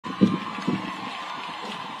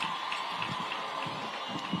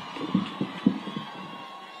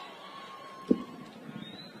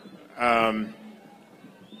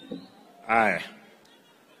Aya.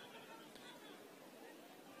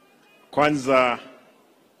 Kwanza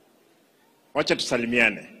wacha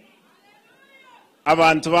tusalimiane.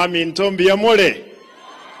 Abantu bami ntombi ya mole.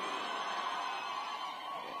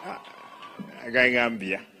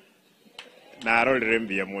 Agangambia. Na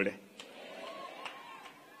arolere ya mole.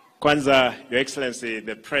 Kwanza, Your Excellency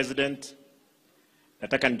the President,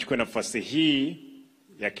 nataka nichukue nafasi hii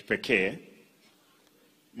ya kipekee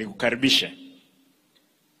nikukaribishe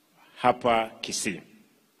hapa Kisii.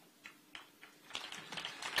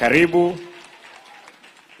 Karibu,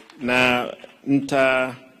 na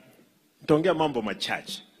nitaongea mambo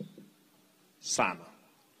machache sana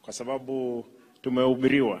kwa sababu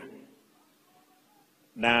tumehubiriwa,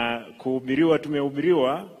 na kuhubiriwa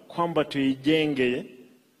tumehubiriwa kwamba tujenge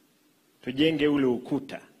ule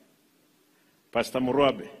ukuta. Pastor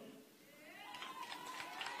Murwabe,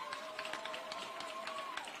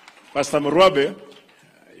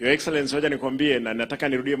 Your Excellency, wacha nikwambie, na nataka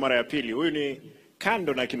nirudie mara ya pili. Huyu ni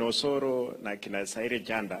kando na kina Osoro na kina Saire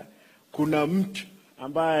Janda, kuna mtu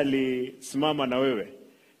ambaye alisimama na wewe,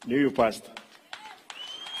 ni huyu pastor.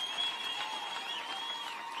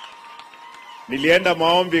 Nilienda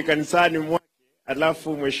maombi kanisani mwake,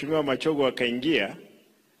 alafu Mheshimiwa Machogo akaingia,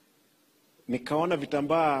 nikaona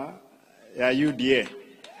vitambaa ya UDA.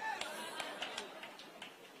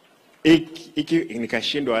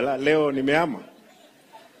 Nikashindwa, leo nimeama.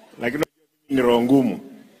 Lakini ni roho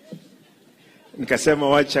ngumu. Nikasema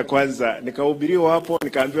wacha kwanza, nikahubiriwa hapo,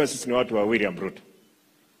 nikaambiwa sisi ni watu wa William Ruto.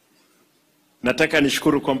 Nataka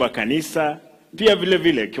nishukuru kwamba kanisa pia vile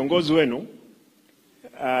vile kiongozi wenu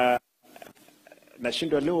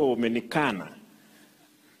nashindwa leo umenikana.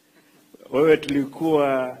 Wewe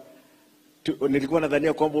nilikuwa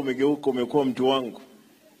nadhania kwamba umegeuka, umekuwa mtu wangu.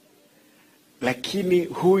 Lakini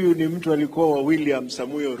huyu ni mtu alikuwa wa William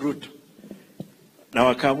Samuel Ruto. Na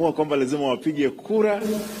wakaamua kwamba lazima wapige kura,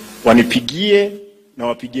 wanipigie na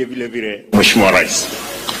wapigie vile vile Mheshimiwa Rais.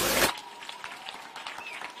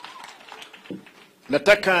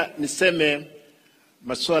 Nataka niseme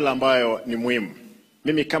masuala ambayo ni muhimu.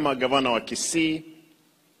 Mimi kama gavana wa Kisii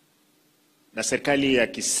na serikali ya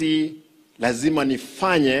Kisii lazima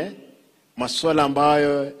nifanye masuala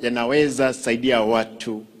ambayo yanaweza saidia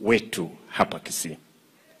watu wetu hapa Kisii.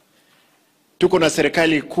 Tuko na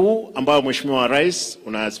serikali kuu ambayo Mheshimiwa Rais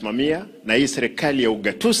unasimamia, na hii serikali ya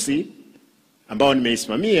ugatuzi ambayo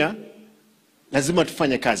nimeisimamia, lazima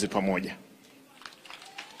tufanye kazi pamoja.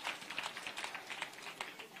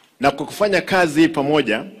 Na kwa kufanya kazi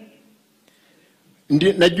pamoja,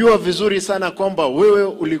 najua vizuri sana kwamba wewe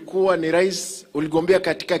ulikuwa ni rais, uligombea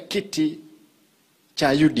katika kiti cha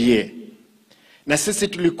UDA. Na sisi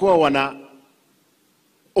tulikuwa wana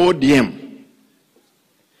ODM.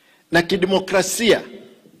 Na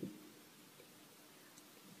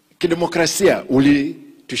kidemokrasia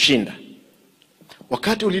ulitushinda.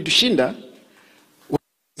 Wakati ulitushinda,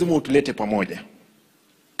 lazima utulete pamoja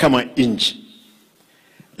kama nchi.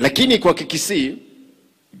 Lakini kwa Kisii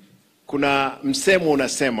kuna msemo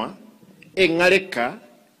unasema ngaleka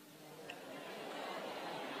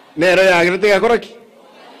nero ya agretega koroki.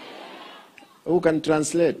 Who can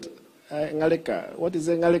translate ngaleka? What is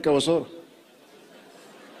ngaleka Osoro?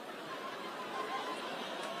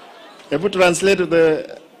 If you translate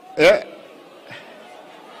the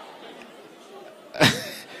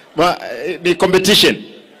the competition,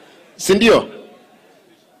 sindio?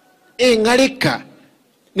 Ngaleka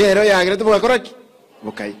nero ya agretega koroki.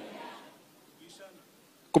 Okay.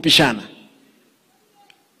 Kupishana.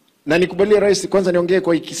 Na nikubalie rais, kwanza niongee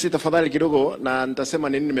kwa Kisii tafadhali kidogo, na nitasema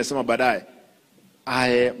nini nimesema baadaye.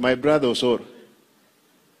 My brother Osoro,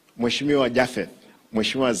 Mheshimiwa Jafeth,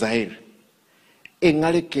 Mheshimiwa Zahir,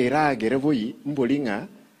 ngalekera gerevoi mbolinga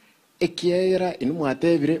ekiera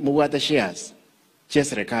inumwatebire mubwata shares cha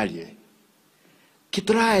serikali.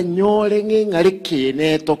 Kitura nyole ngaleke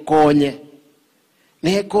ne tokonye.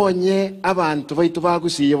 Ne konye abantu baitu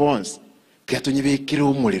bagusiye bonse. Kyatunyibikira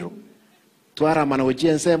umuliro. Twaramana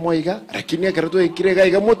ojense moiga, lakini akaruto ikirega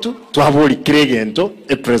igamutu, twabuli kiregento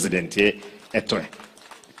president etwe.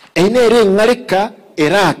 Einere ngaleka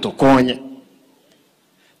erato konye.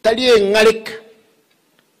 Tali ngaleka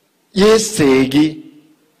yesegi.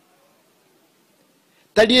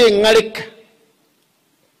 Tali ngaleka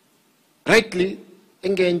rightly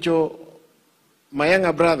engenjo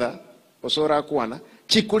mayanga brother Osora kuana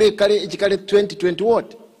chikule kale 2020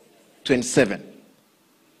 what 27.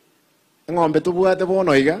 Ngombe tubuate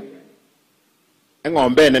bono iga.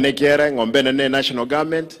 Ngombe ne kiera, ngombe ne national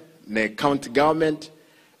government, ne county government,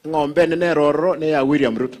 ngombe ne roro ne ya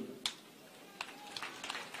William Ruto.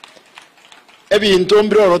 ebintu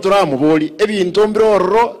mbiroro turamuboli ebintu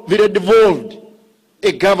mbiroro vile devolved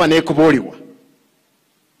governor ekuboliwa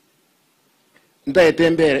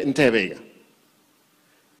ndaetembere ntebega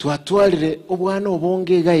twatwalire obwana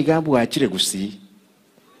obonge gayigambu akire gusi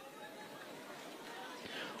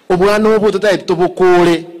obwana obo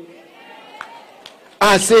tubukule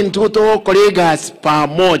ase ntuto colleagues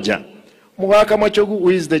pamoja mugaka machogu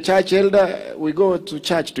who is the church elder we go to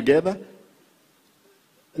church together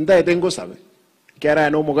ndaetengo sabe kera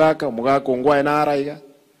no mugaka ongwa na araiga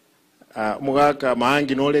mugaka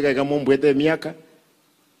maangi nolega gamombwete miaka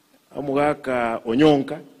mugaka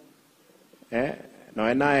onyonka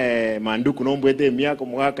nae manduku nombwete miaka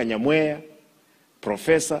mugaka nyamweya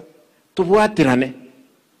professor tubwatirane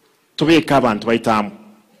tubeka abantu baitamu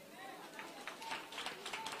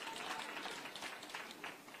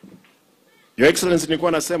Your Excellency,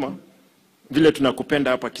 nilikuwa nasema vile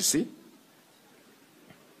tunakupenda hapa Kisii,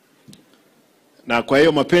 na kwa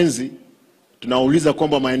hiyo mapenzi tunauliza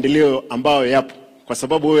kwamba maendeleo ambayo yapo kwa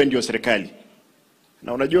sababu wewe ndio serikali.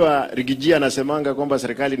 Na unajua Rigijia anasemanga kwamba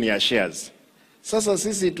serikali ni ya shares. Sasa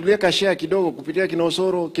sisi tuliweka share kidogo kupitia kina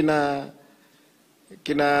Osoro,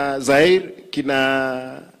 kina Zair,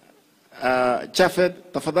 kina Chafed.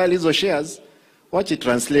 Tafadhali hizo shares wachi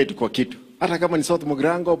translate kwa kitu. Hata kama ni South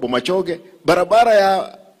Mugirango, Bomachoge, barabara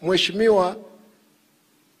ya Mheshimiwa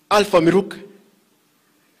Alpha Miruka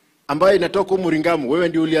ambayo inatoka Umuringamu, wewe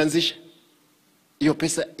ndio ulianzisha. Hiyo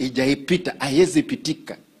pesa ijaipita, haiwezi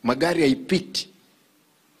pitika. Magari haipiti.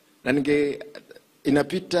 Na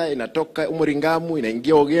inapita, inatoka Umuringamu,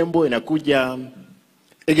 inaingia Ogembo, inakuja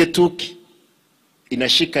Egetuki,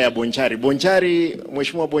 inashika ya Bonchari. Bonchari,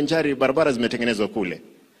 Mheshimiwa Bonchari, barabara zimetengenezwa kule.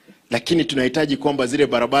 Lakini tunahitaji kwamba zile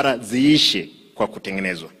barabara ziishe kwa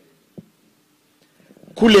kutengenezwa.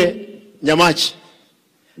 Kule Nyamachi,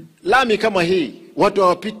 lami kama hii, watu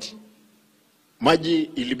hawapiti. Maji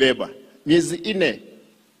ilibeba. Miezi 4,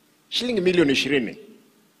 shilingi milioni 20.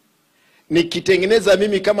 Nikitengeneza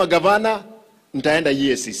mimi kama gavana, nitaenda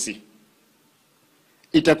EACC.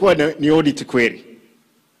 Itakuwa ni audit query.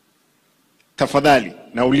 Tafadhali,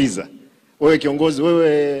 nauliza. Wewe kiongozi,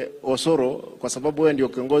 wewe Osoro, kwa sababu wewe ndio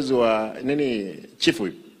kiongozi wa chief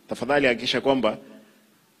whip, tafadhali hakikisha kwamba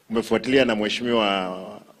umefuatilia na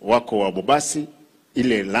mheshimiwa wako wa Bobasi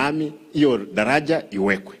ile lami hiyo daraja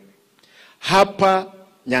iwekwe. Hapa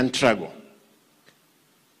Nyantrago,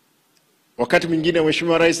 wakati mwingine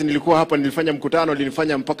Mheshimiwa Rais nilikuwa hapa, nilifanya mkutano,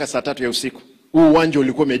 nilifanya mpaka saa 3 ya usiku. Huu uwanja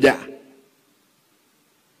ulikuwa umejaa.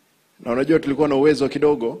 Na unajua tulikuwa na uwezo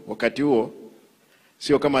kidogo wakati huo,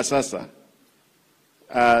 sio kama sasa.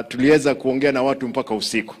 Tuliweza kuongea na watu mpaka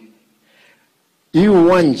usiku. Hii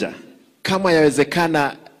uwanja kama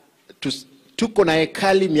yawezekana, tuko na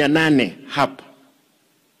ekali 800 hapa.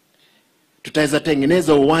 Tutaweza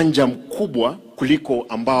tengeneza uwanja mkubwa kuliko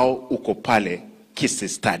ambao uko pale Kisii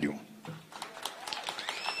Stadium.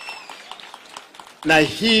 Na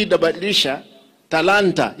hii dabadilisha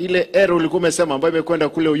talanta ile ero ulikuwa umesema ambayo imekwenda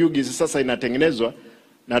kule Uyugi, sasa inatengenezwa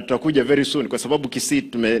na tutakuja very soon kwa sababu Kisii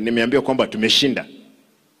nimeambiwa kwamba tumeshinda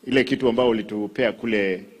ile kitu ambao ulitupea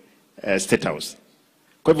kule State House.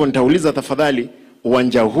 Kwa hivyo nitauliza tafadhali,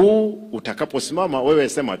 uwanja huu utakaposimama wewe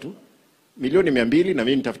sema tu milioni 200 na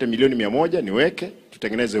mimi nitafute milioni 100 niweke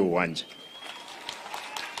tutengeneze uwanja.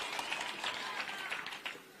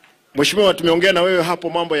 Mheshimiwa, tumeongea na wewe hapo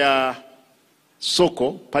mambo ya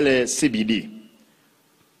soko pale CBD.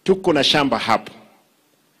 Tuko na shamba hapo.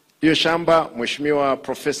 Hiyo shamba Mheshimiwa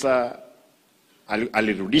Profesa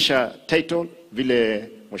alirudisha title vile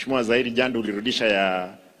Mheshimiwa Zairi Jandu ulirudisha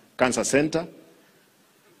ya Cancer Center.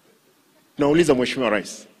 Nauliza Mheshimiwa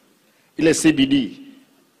Rais, ile CBD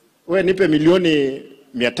wewe nipe milioni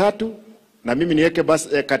 300 na mimi niweke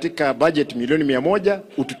katika budget milioni 100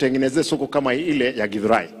 ututengenezee soko kama ile ya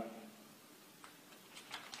Githurai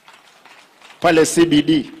pale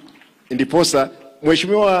CBD. Ndiposa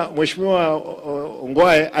Mheshimiwa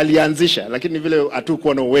Ngwae alianzisha, lakini vile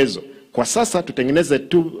hatukuwa na uwezo. Kwa sasa tutengeneze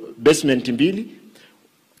 2 basement 2,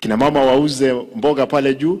 kina mama wauze mboga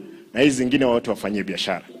pale juu na hizi zingine watu wafanyie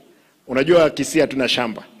biashara. Unajua Kisii hatuna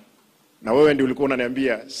shamba. Na wewe ndio ulikuwa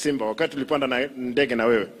unaniambia Simba wakati tulipanda na ndege na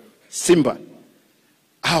wewe, Simba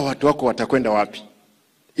hawa watu wako watakwenda wapi?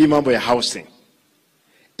 Hii mambo ya housing.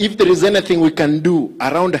 If there is anything we can do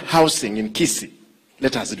around housing in Kisii,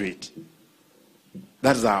 let us do it.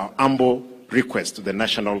 That is our humble request to the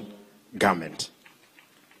national government.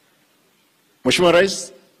 Mheshimiwa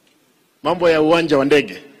Rais, mambo ya uwanja wa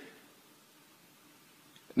ndege.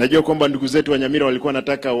 Najua kwamba ndugu zetu wa Nyamira walikuwa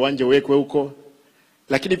wanataka uwanja uwekwe huko.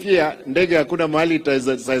 Lakini pia ndege hakuna mahali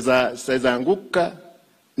itaweza anguka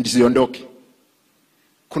ndisiondoke.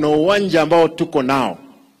 kuna uwanja ambao tuko nao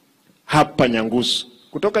hapa Nyangusu.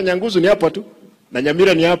 Kutoka Nyangusu ni hapa tu na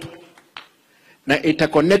Nyamira ni hapa. Na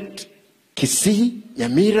itaconnect Kisii,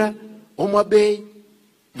 Nyamira, Homa Bay,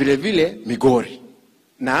 vile vile Migori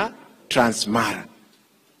na Transmara.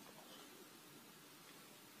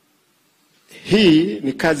 Hii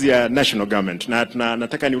ni kazi ya national government na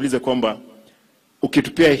nataka niulize kwamba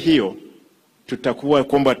ukitupia hiyo tutakuwa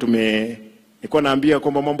kwamba nilikuwa naambia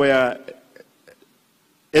kwamba mambo ya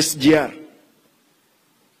SGR,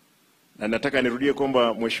 na nataka nirudie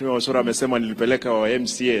kwamba Mheshimiwa Osoro amesema nilipeleka wa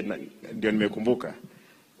MCA, ndio nimekumbuka.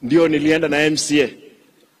 Ndio nilienda na MCA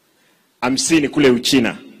 50 kule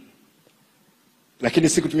Uchina, lakini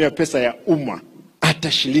sikutumia pesa ya umma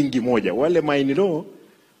hata shilingi moja. Wale mainiro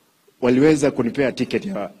waliweza kunipea ticket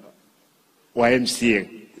ya wa MCA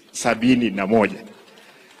 71,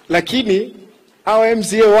 lakini hao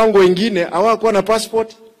MCA wangu wengine hawakuwa na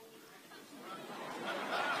passport.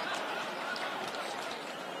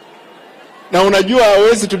 Na unajua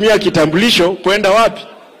hawezi tumia kitambulisho kwenda wapi?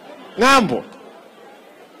 Ng'ambo.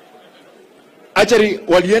 Achari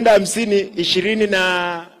walienda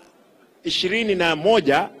 50,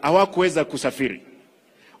 21 hawakuweza kusafiri.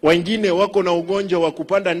 Wengine wako na ugonjwa wa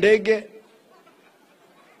kupanda ndege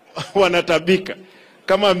wanatabika.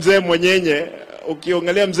 Kama mzee Mwenyenye,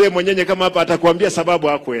 ukiongelea mzee Mwenyenye kama hapa atakwambia sababu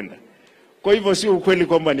hakuenda. Kwa hivyo si ukweli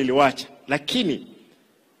kwamba niliwacha, lakini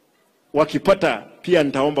wakipata pia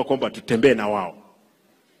nitaomba kwamba tutembee na wao.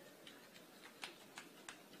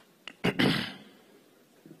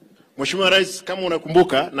 Mheshimiwa Rais, kama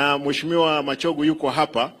unakumbuka, na Mheshimiwa Machogu yuko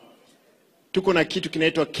hapa, tuko na kitu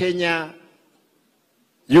kinaitwa Kenya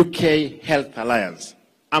UK Health Alliance,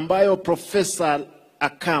 ambayo Professor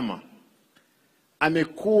Akama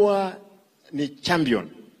amekuwa ni champion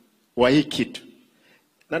wa hii kitu.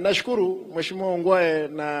 Na nashukuru Mheshimiwa Ongwae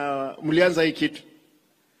na mlianza hii kitu.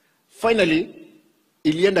 Finally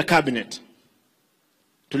ilienda cabinet.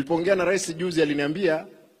 Tulipoongea na Rais juzi aliniambia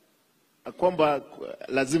kwamba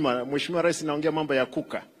lazima, Mheshimiwa Rais naongea mambo ya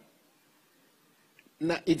kuka.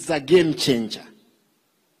 Na it's a game changer.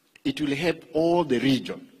 It will help all the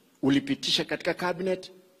region. Ulipitisha katika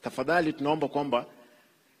cabinet, tafadhali tunaomba kwamba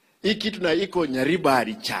hii kitu na iko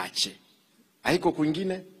Nyaribari chache, haiko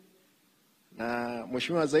kwingine. Na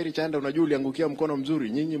Mheshimiwa Zairi Chanda, unajua uliangukia mkono mzuri,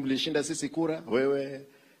 nyinyi mlishinda sisi kura, wewe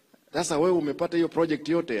sasa wewe umepata hiyo project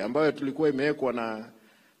yote ambayo tulikuwa imewekwa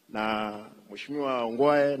na Mheshimiwa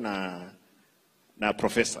Ongwae na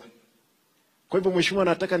profesa. Kwa hivyo Mheshimiwa,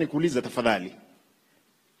 nataka nikuulize tafadhali,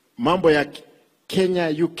 mambo ya Kenya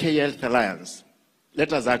UK Health Alliance,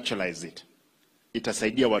 let us actualize it.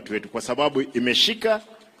 Itasaidia watu wetu kwa sababu imeshika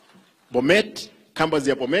Bomet, campus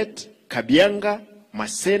ya Bomet, Kabianga,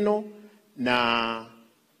 Maseno na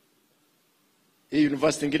hii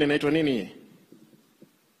university nyingine inaitwa nini?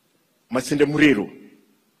 Masinde Muriru.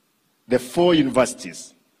 The 4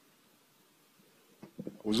 universities.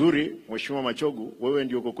 Uzuri, Mheshimiwa Machogu, wewe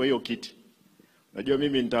ndio uko kwa hiyo kiti. Najua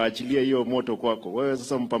mimi nitaachilia hiyo moto kwako. Wewe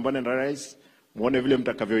sasa mpambane na Rais, muone vile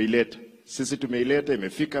mtakavyoileta. Sisi tumeileta,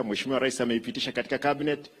 imefika, Mheshimiwa Rais ameipitisha katika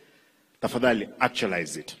cabinet. Tafadhali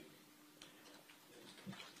actualize it.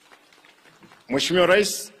 Mheshimiwa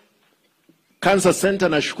Rais, Cancer Center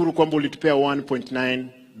nashukuru kwamba ulitupea 1.9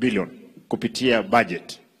 billion kupitia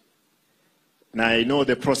budget. Na I know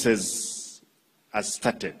the process has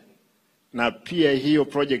started. Na pia hiyo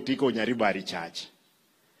project iko Nyaribari chache.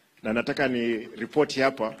 Na nataka ni ripoti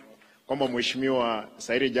hapa kwamba Mheshimiwa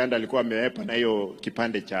Sairi Janda alikuwa ameepa na hiyo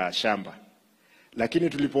kipande cha shamba. Lakini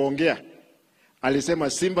tulipoongea alisema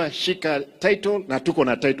Simba shika title na tuko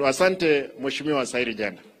na title. Asante Mheshimiwa Sairi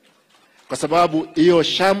Janda. Kwa sababu hiyo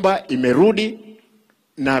shamba imerudi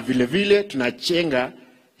na vile vile tunachenga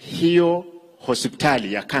hiyo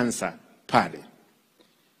hospitali ya kansa pale.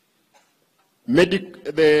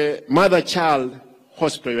 The Mother Child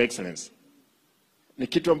Hospital of Excellence ni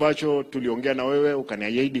kitu ambacho tuliongea na wewe,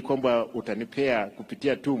 ukaniahidi kwamba utanipea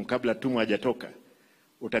kupitia TUM kabla TUM hajatoka,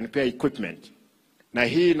 utanipea equipment. Na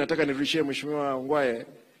hii nataka nirudishie Mheshimiwa Ongwae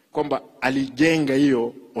kwamba alijenga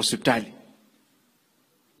hiyo hospitali.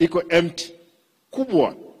 Iko empty,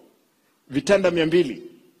 kubwa, vitanda 200.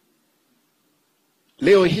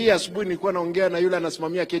 Leo hii asubuhi nilikuwa naongea na yule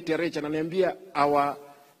anasimamia KTRH, ananiambia our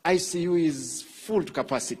ICU is full to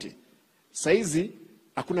capacity. Saizi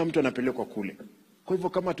hakuna mtu anapelekwa kule. Kwa hivyo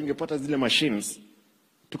kama tungepata zile machines,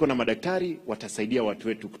 tuko na madaktari watasaidia watu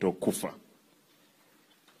wetu kutokufa.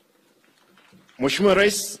 Mheshimiwa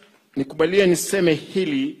Rais, nikubalie niseme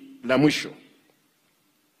hili la mwisho.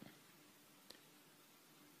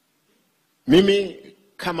 Mimi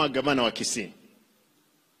kama gavana wa Kisii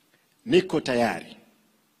niko tayari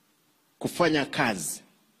kufanya kazi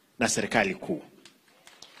na serikali kuu.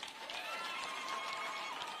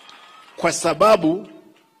 Kwa sababu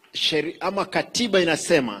ama katiba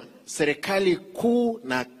inasema serikali kuu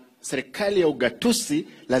na serikali ya ugatuzi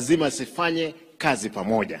lazima zifanye kazi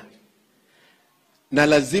pamoja. Na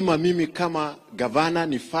lazima mimi kama gavana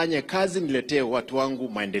nifanye kazi, niletee watu wangu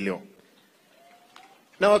maendeleo.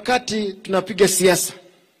 Na wakati tunapiga siasa,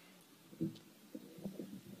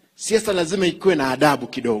 siasa lazima ikuwe na adabu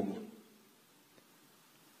kidogo.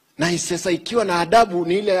 Na siasa ikiwa na adabu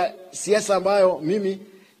ni ile siasa ambayo mimi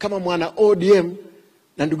kama mwana ODM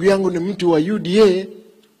na ndugu yangu ni mtu wa UDA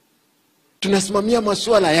tunasimamia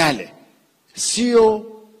masuala yale. Sio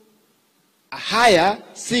haya,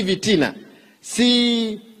 si vitina,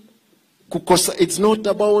 si kukosa. It's not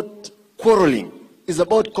about quarreling. It's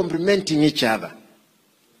about complementing each other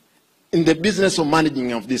in the business of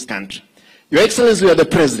managing of this country. Your Excellency, you are the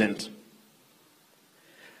President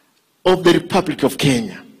of the Republic of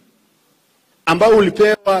Kenya, ambao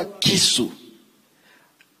ulipewa kisu.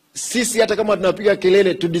 Sisi hata kama tunapiga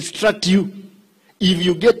kelele to distract you, if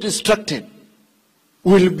you get distracted,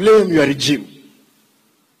 we'll blame your regime.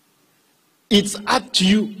 It's up to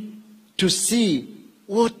you to see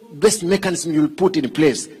what best mechanism you'll put in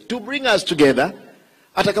place to bring us together.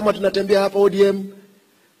 Hata kama tunatembea hapa ODM,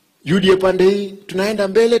 UDA pande hii, tunaenda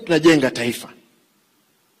mbele, tunajenga taifa.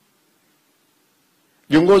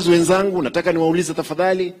 Viongozi wenzangu, nataka niwaulize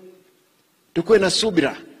tafadhali, tukuwe na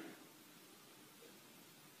subira.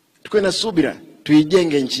 Tukuwe na subira,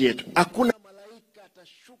 tuijenge nchi yetu. Hakuna malaika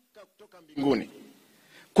atashuka kutoka mbinguni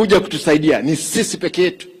kuja kutusaidia. Ni sisi peke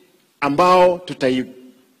yetu ambao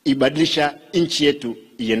tutaibadilisha nchi yetu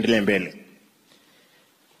iendelee mbele.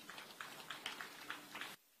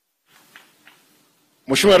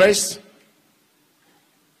 Mheshimiwa Rais,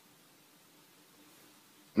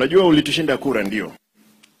 unajua ulitushinda kura, ndio.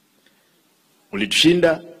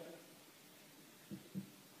 Ulitushinda.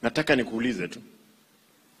 Nataka nikuulize tu.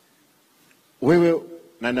 Wewe,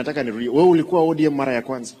 na nataka nirudie, wewe ulikuwa ODM mara ya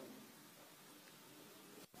kwanza.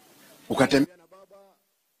 Ukatembea na baba,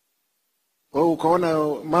 wewe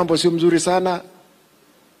ukaona mambo sio mzuri sana,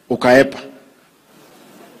 ukaepa.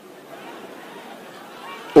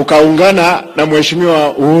 Ukaungana na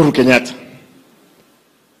Mheshimiwa Uhuru Kenyatta.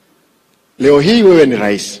 Leo hii wewe ni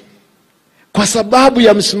rais. Kwa sababu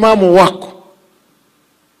ya msimamo wako,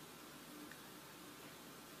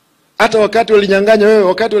 hata wakati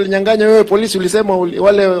walinyang'anya wewe polisi, ulisema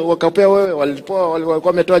wale wakapea wewe, walikuwa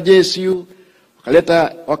wametoa JSU,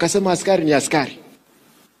 wakaleta, wakasema askari ni askari.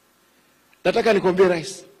 Nataka nikwambie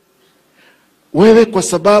rais, wewe kwa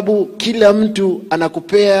sababu kila mtu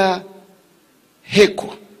anakupea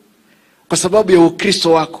heko kwa sababu ya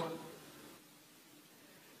Ukristo wako,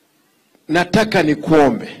 nataka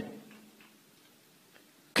nikuombe,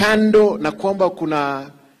 kando na kwamba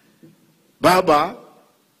kuna baba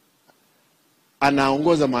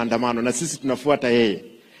anaongoza maandamano na sisi tunafuata yeye,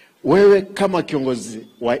 wewe kama kiongozi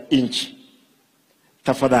wa nchi,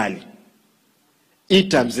 tafadhali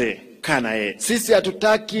ita mzee, kana yeye. Sisi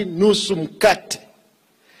hatutaki nusu mkate.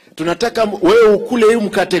 Tunataka wewe ukule hii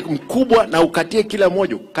mkate mkubwa na ukatie kila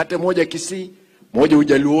moja. Mkate moja Kisii, moja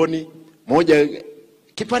Ujaluoni, moja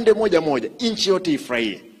kipande moja, nchi yote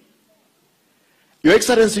ifurahie. Your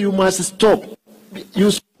Excellency, you must stop.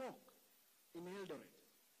 You spoke in Eldoret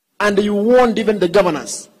and you warned even the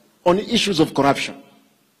governors on issues of corruption.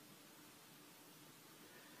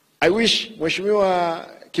 I wish Mheshimiwa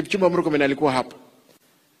Kipchumba Murkomen alikuwa hapa.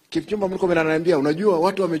 Kipchumba Murkomen ananiambia, unajua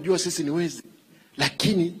watu wamejua sisi ni wezi,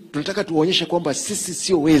 lakini tunataka tuonyeshe kwamba sisi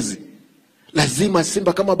sio wezi. Lazima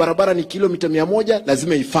Simba, kama barabara ni kilomita 100,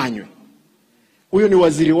 lazima ifanywe. Huyo ni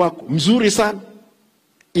waziri wako mzuri sana,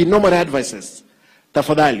 innumerable advices.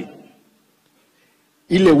 Tafadhali,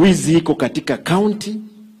 ile wizi iko katika county,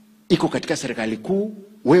 iko katika serikali kuu,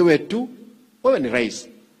 wewe tu, wewe ni rais,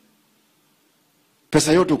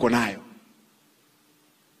 pesa yote uko nayo.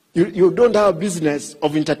 You don't have a business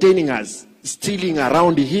of entertaining us, stealing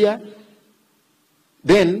around here,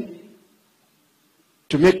 then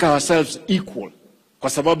to make ourselves equal kwa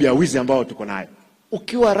sababu ya wizi ambao tuko nayo.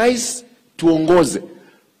 Ukiwa rais, tuongoze,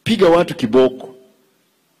 piga watu kiboko.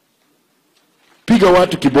 Piga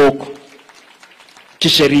watu kiboko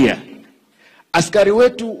kisheria. Askari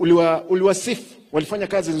wetu uliwasifu, walifanya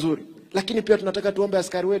kazi nzuri, lakini pia tunataka tuombe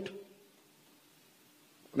askari wetu.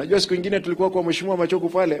 Unajua siku nyingine tulikuwa kwa Mheshimiwa Machogu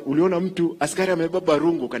pale, uliona mtu askari amebeba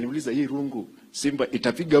rungu, kaniuliza hii rungu Simba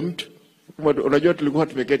itapiga mtu? Unajua tulikuwa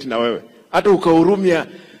tumeketi na wewe, hata ukahurumia,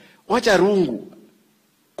 wacha rungu.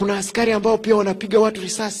 Kuna askari ambao pia wanapiga watu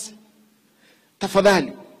risasi.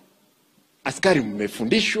 Tafadhali, askari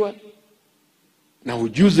mmefundishwa na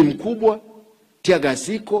ujuzi mkubwa, tia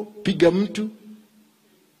gasiko, piga mtu,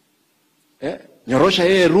 nyorosha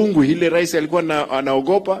yeye rungu, ile rais alikuwa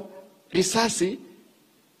anaogopa, risasi,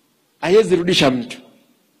 haiwezi rudisha mtu.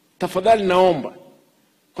 Tafadhali naomba,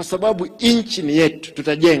 kwa sababu nchi ni yetu,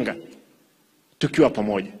 tutajenga tukiwa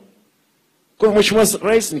pamoja. Kwa hiyo Mheshimiwa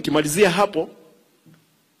Rais, nikimalizia hapo,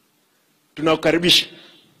 tunakukaribisha.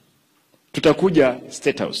 Tutakuja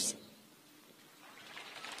State House.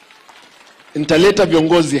 Nitaleta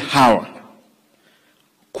viongozi hawa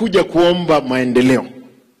kuja kuomba maendeleo.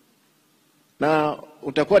 Na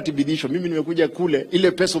utakuwa tibidisho, mimi nimekuja kule,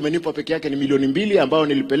 ile pesa umenipa peke yake ni milioni 2 ambayo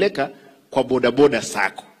nilipeleka kwa bodaboda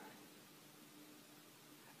sako.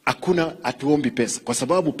 Hakuna atuombi pesa, kwa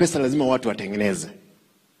sababu pesa lazima watu watengeneze.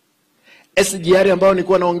 SGR ambayo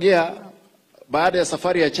nilikuwa naongea baada ya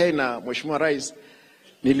safari ya China, Mheshimiwa Rais,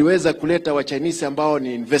 niliweza kuleta wa Chinese ambao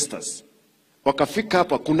ni investors. Wakafika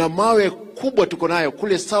hapa, kuna mawe kubwa tuko nayo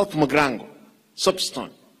kule South Magrango,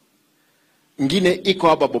 soapstone. Ngine iko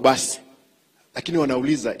hapa Bobasi. Lakini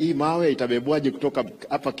wanauliza, hii mawe itabebwaje kutoka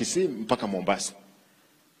hapa Kisii mpaka Mombasa?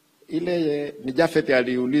 Ile ni Jafet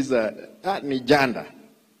aliuliza, ni Janda.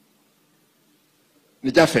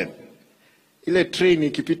 Ni Jafet. Ile train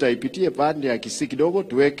ikipita ipitie pande ya Kisii kidogo,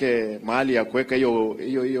 tuweke mahali ya kuweka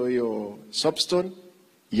hiyo soapstone,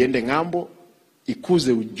 iende ngambo,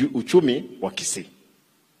 ikuze uchumi wa Kisii.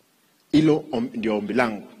 Hilo ndio ombi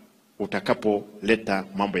langu utakapoleta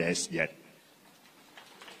mambo ya SGR.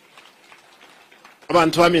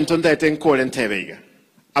 Abantu bami ntonda nkole ntebeiga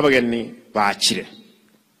abageni baachire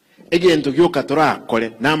egento gyoka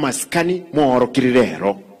torakole namasikani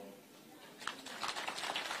mworokirirero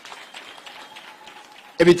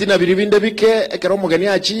ebitina biribinde bike ekero mugeni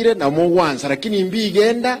achire na muwanza, lakini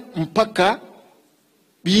mbigenda mpaka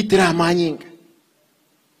biitira amanyinga,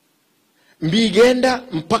 mbigenda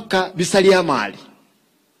mpaka bisalia mali.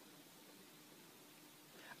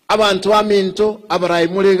 Abantu aminto abarayi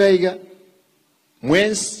mulegaiga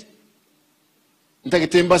mwensi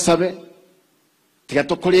ntakitemba sabe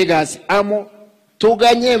tikatokolegas amo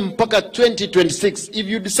tuganye mpaka 2026. If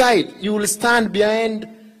you decide you will stand behind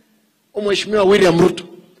Mheshimiwa William Ruto,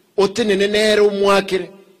 otenene nero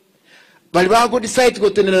mwakire bali bago decide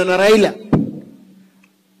gotenena na Raila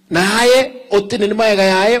na haye otenene mayaga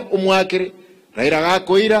yaye umwakire Raila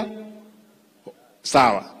gakoira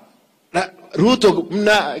sawa na Ruto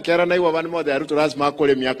mna kiara na iwa bani moja Ruto lazima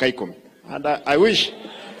akole miaka 10. And I wish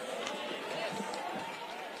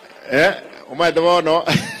umaidhawono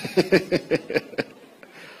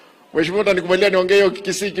Mheshimiwa nikubalia niongee hiyo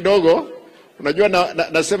Kisii kidogo. Unajua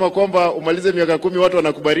nasema kwamba umalize miaka 10 watu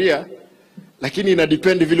wanakubaria, lakini ina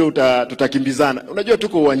depend vile tutakimbizana. Unajua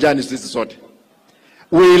tuko uwanjani sisi sote.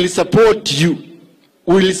 We will support you.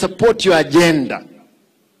 We will support your agenda.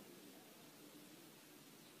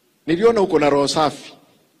 Niliona uko na roho safi.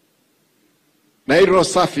 Na hii roho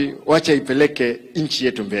safi wacha ipeleke nchi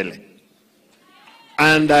yetu mbele.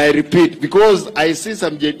 And I repeat, because I see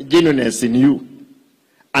some genuineness in you,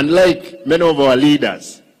 unlike many of our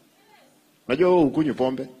leaders. Unajua ukunywi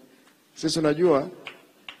pombe. Sisi unajua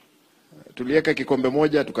tulieka kikombe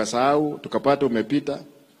moja tukasahau, tukapata umepita.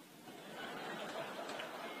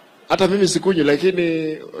 Hata mimi sikunywi,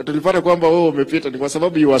 lakini tulipata kwamba wewe umepita ni kwa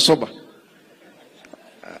sababu you are sober.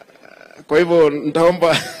 Kwa hivyo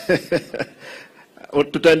nitaomba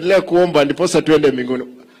tutaendelea kuomba ndiposa tuende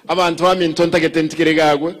mbinguni. Abantu bami ntonta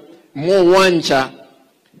ketentikirigagwe mo wancha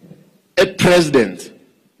a president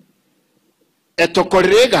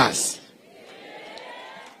etokoregas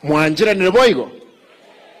mwanjira nireboigo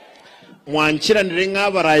mwanjira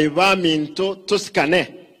nirenga barayi bami nto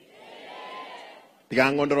tosikane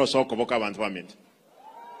digangondoro soko boka abantu bami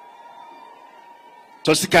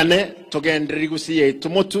tosikane togenderi gusiye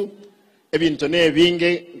tumutu ebinto ne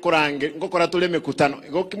binge nkorange ngokora tuleme kutano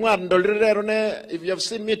ngokimwa ndolirero ne. If you have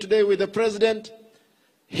seen me today with the president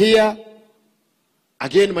here,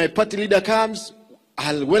 again my party leader comes,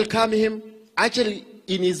 I'll welcome him. Actually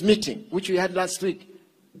in his meeting which we had last week,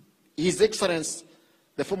 His Excellency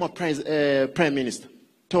the former Prime Minister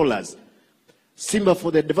told us, Simba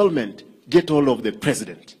for the development, get hold of the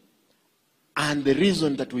president. And the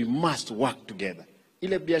reason that we must work together.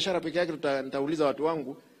 Ile biashara peke yake nitauliza watu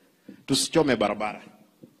wangu tusichome barabara.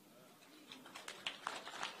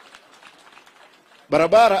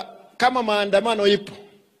 Barabara kama maandamano ipo,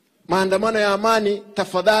 maandamano ya amani,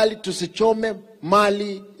 tafadhali tusichome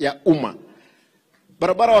mali ya umma.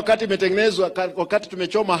 Barabara wakati imetengenezwa, wakati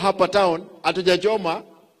tumechoma hapa town, hatujachoma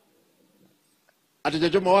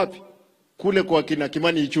wapi? Kule kwa kina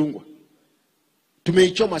Kimani Ichungwa.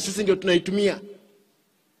 Tumeichoma, sisi ndio tunaitumia.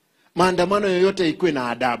 Maandamano yoyote ikuwe na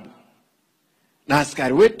adabu. Na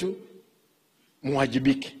askari wetu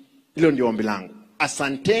muwajibike. Hilo ndio ombi langu.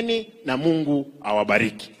 Asanteni na Mungu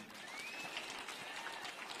awabariki.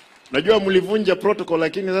 Najua mlivunja protocol,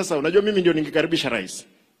 lakini sasa unajua mimi ndio ningekaribisha rais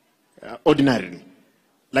ordinary.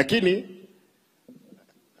 Lakini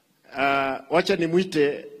wacha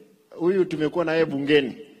nimuite huyu tumekuwa naye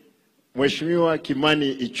bungeni, Mheshimiwa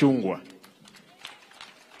Kimani Ichung'wah.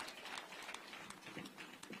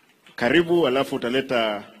 Karibu, alafu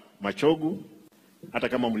utaleta Machogu hata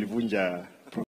kama mlivunja